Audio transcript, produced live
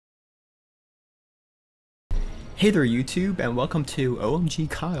Hey there YouTube, and welcome to OMG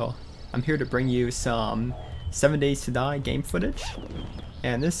Kyle. I'm here to bring you some 7 Days to Die game footage.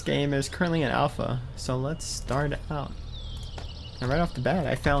 And this game is currently in alpha, so let's start out. And right off the bat,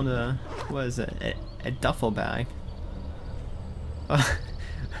 I found a duffel bag.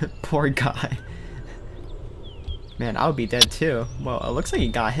 Poor guy. Man, I would be dead too. Well, it looks like he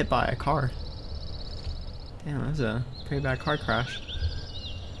got hit by a car. Damn, that was a pretty bad car crash.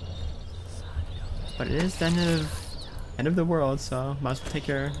 But it is the end of the world, so might as well take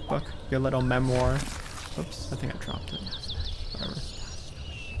your book, your little memoir. Oops, I think I dropped it. Whatever.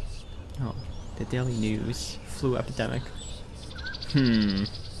 Oh, the Daily News. Flu epidemic. The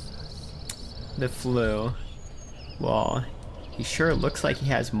flu. Well, he sure looks like he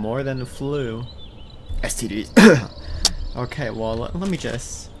has more than the flu. STDs. Okay, well, let me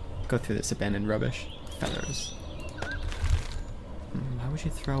just go through this abandoned rubbish. Feathers. Why would you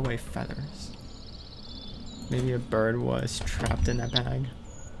throw away feathers? Maybe a bird was trapped in that bag.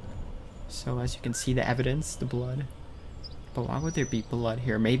 So as you can see the evidence, the blood. But why would there be blood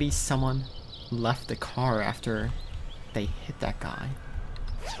here? Maybe someone left the car after they hit that guy.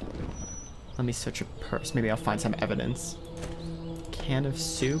 Let me search a purse. Maybe I'll find some evidence. Can of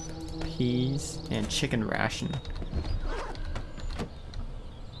soup, peas, and chicken ration.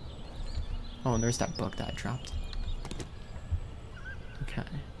 Oh, and there's that book that I dropped. Okay,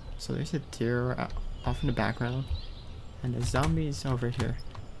 so there's a deer off in the background, and the zombies over here.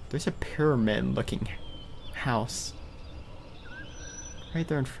 There's a pyramid looking house right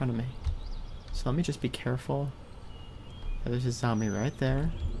there in front of me, so let me just be careful. There's a zombie right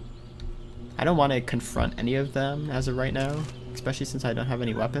there. I don't want to confront any of them as of right now, especially since I don't have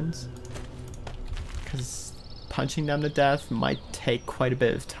any weapons, because punching them to death might take quite a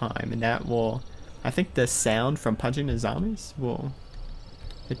bit of time, and that will, I think the sound from punching the zombies will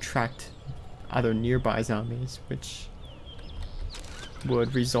attract other nearby zombies, which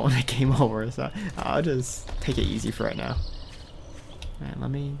would result in a game over, so I'll just take it easy for right now. Alright,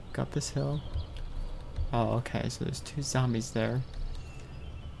 let me go up this hill. Oh, okay, so there's two zombies there.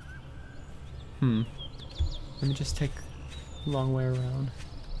 Let me just take a long way around.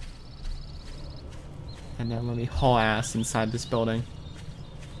 And then let me haul ass inside this building.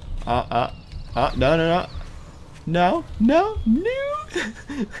 No.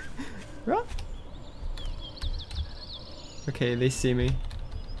 Run. Okay, they see me.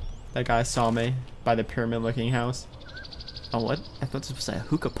 That guy saw me by the pyramid looking house. Oh, what? I thought this was a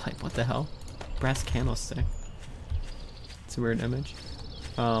hookah pipe. What the hell? Brass candlestick. It's a weird image.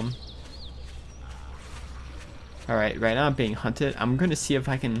 Alright, right now I'm being hunted. I'm gonna see if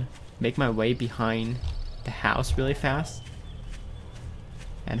I can make my way behind the house really fast.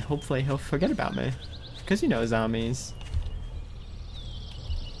 And hopefully he'll forget about me. Because you know zombies.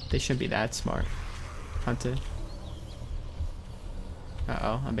 They shouldn't be that smart. Hunted.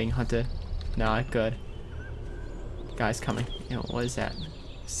 Uh-oh, I'm being hunted. Not good. Guy's coming. You know, what is that?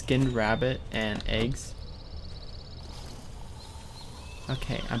 Skinned rabbit and eggs.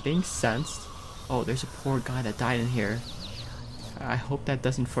 Okay, I'm being sensed. Oh, there's a poor guy that died in here. I hope that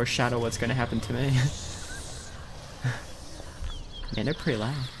doesn't foreshadow what's gonna happen to me. Man, they're pretty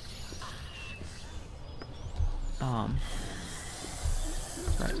loud.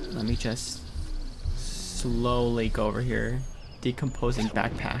 Right, let me just slowly go over here. Decomposing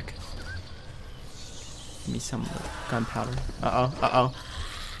backpack. Give me some gunpowder. Uh-oh.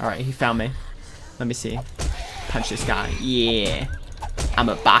 Alright, he found me. Let me see. Punch this guy. Yeah. I'm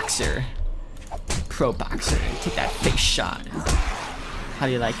a boxer. Pro boxer. Take that face shot. How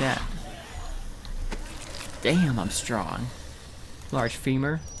do you like that? Damn, I'm strong. Large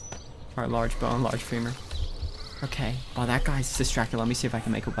femur. Or large bone, large femur. Okay, while that guy's distracted, let me see if I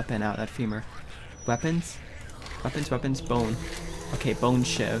can make a weapon out of that femur. Weapons? Weapons, bone. Okay, bone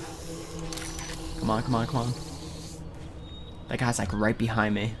shiv. Come on. That guy's like right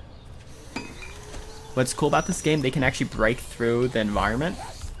behind me. What's cool about this game, they can actually break through the environment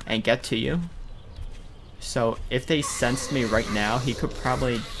and get to you. So if they sensed me right now, he could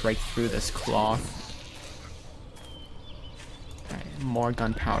probably break through this cloth. Alright, more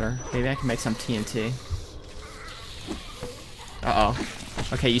gunpowder. Maybe I can make some TNT. Uh-oh.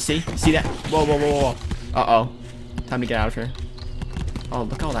 Okay, you see? You see that? Whoa. Uh-oh. Time to get out of here. Oh,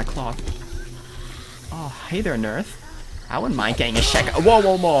 look at all that cloth. Oh, hey there, Nerth. I wouldn't mind getting a check.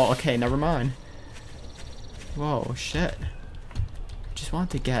 Whoa. Okay, never mind. Whoa, shit. Just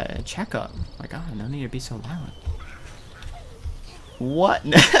wanted to get a checkup. My god, no need to be so violent. What?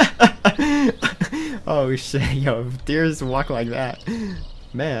 Oh, shit. Yo, if deers walk like that.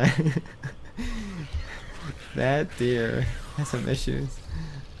 Man. That deer has some issues.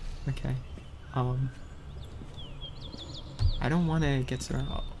 Okay. I don't want to get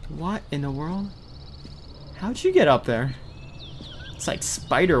surrounded. What in the world? How'd you get up there? It's like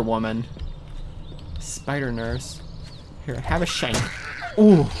Spider Woman. Spider Nurse. Here, have a shank.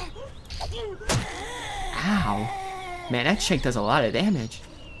 Ooh. Ow. Man, that shank does a lot of damage.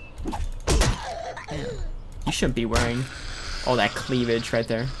 Man, you shouldn't be wearing all that cleavage right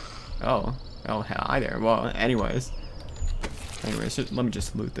there. Oh. Oh, hi there. Well, anyways. Let me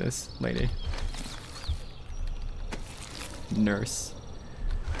just loot this lady. Nurse.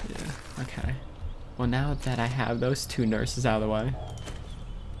 Yeah, okay. Well, now that I have those two nurses out of the way,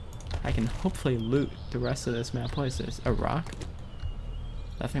 I can hopefully loot the rest of this map. What is this? A rock?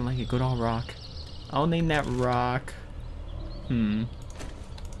 Nothing like a good old rock. I'll name that rock...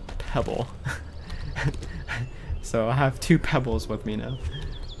 Pebble. So I have two pebbles with me now.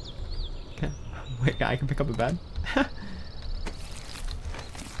 Okay. Wait, I can pick up a bed?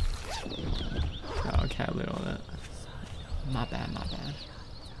 Oh, okay, I loot all that. Not bad, not bad.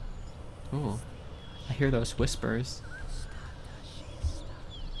 Ooh. I hear those whispers.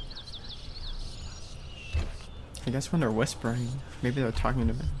 I guess when they're whispering, maybe they're talking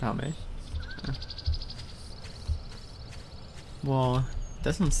about me. Well, it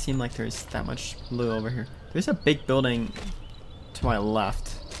doesn't seem like there's that much loot over here. There's a big building to my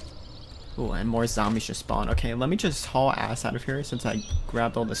left. Ooh, and more zombies just spawn. Okay, let me just haul ass out of here since I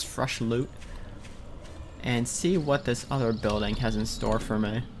grabbed all this fresh loot. And see what this other building has in store for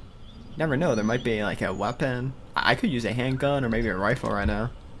me. Never know, there might be like a weapon. I could use a handgun or maybe a rifle right now.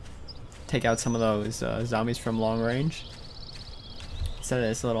 Take out some of those zombies from long range. Instead of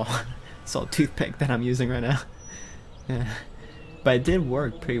this little toothpick that I'm using right now. Yeah. But it did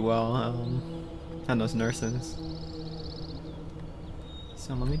work pretty well on those nurses.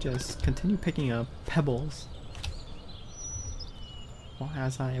 So let me just continue picking up pebbles. Well,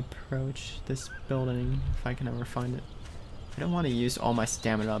 as I approach this building, if I can ever find it. I don't want to use all my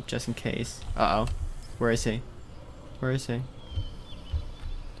stamina up just in case. Uh-oh. Where is he? Where is he?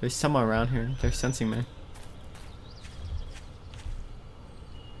 There's someone around here. They're sensing me.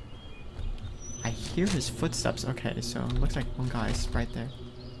 I hear his footsteps. Okay, so it looks like one guy's right there.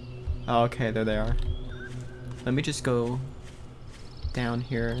 Oh, okay, there they are. Let me just go down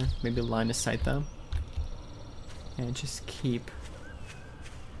here, maybe line of sight them. And just keep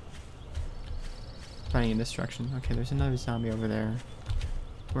running in this direction. Okay, there's another zombie over there.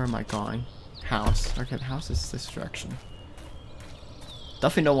 Where am I going? House. Okay, the house is this direction.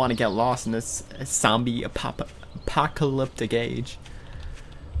 Definitely don't want to get lost in this zombie apocalyptic age.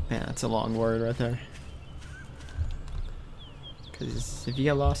 Man, that's a long word right there. Because if you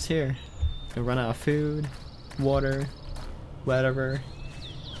get lost here, you'll run out of food, water, whatever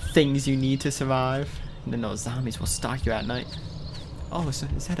things you need to survive. And then those zombies will stalk you at night. Oh, is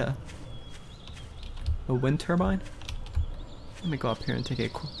that a wind turbine? Let me go up here and take a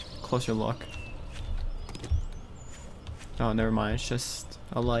closer look. Oh, never mind. It's just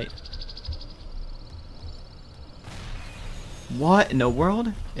a light. What in the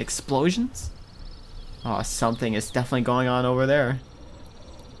world? Explosions? Oh, something is definitely going on over there.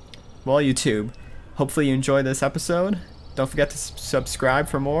 Well, YouTube, hopefully you enjoyed this episode. Don't forget to subscribe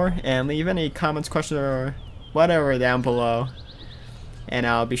for more and leave any comments, questions, or whatever down below. And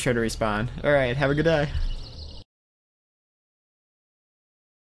I'll be sure to respond. Alright, have a good day.